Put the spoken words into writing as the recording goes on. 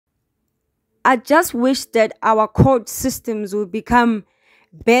I just wish that our court systems would become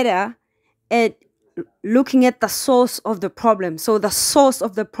better at looking at the source of the problem. So, the source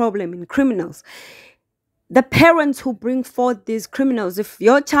of the problem in criminals, the parents who bring forth these criminals. If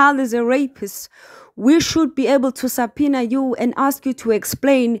your child is a rapist, we should be able to subpoena you and ask you to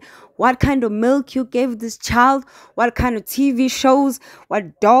explain what kind of milk you gave this child, what kind of TV shows,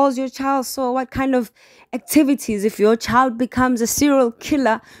 what dolls your child saw, what kind of activities. If your child becomes a serial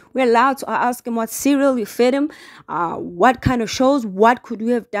killer, we're allowed to ask him what cereal you fed him, what kind of shows, what could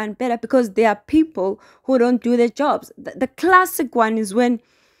we have done better, because there are people who don't do their jobs. The classic one is when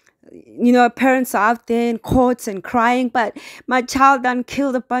parents are out there in courts and crying, but my child done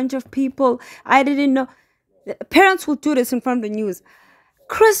killed a bunch of people. I didn't know. Parents will do this in front of the news.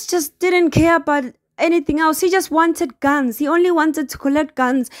 Chris just didn't care about anything else. He just wanted guns. He only wanted to collect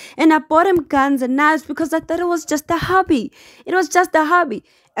guns. And I bought him guns and knives because I thought it was just a hobby. It was just a hobby.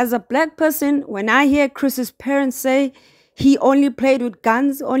 As a black person, when I hear Chris's parents say he only played with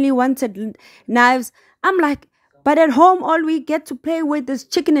guns, only wanted knives, I'm like, but at home, all we get to play with is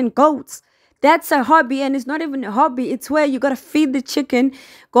chicken and goats. That's a hobby, and it's not even a hobby. It's where you gotta feed the chicken,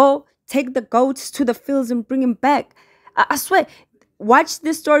 go take the goats to the fields and bring them back. I swear, watch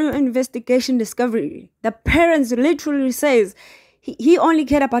this story on Investigation Discovery. The parents literally says he only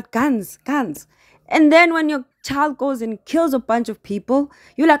cared about guns, guns. And then when your child goes and kills a bunch of people,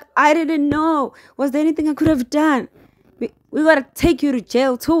 you're like, I didn't know. Was there anything I could have done? We gotta take you to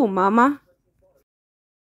jail too, mama.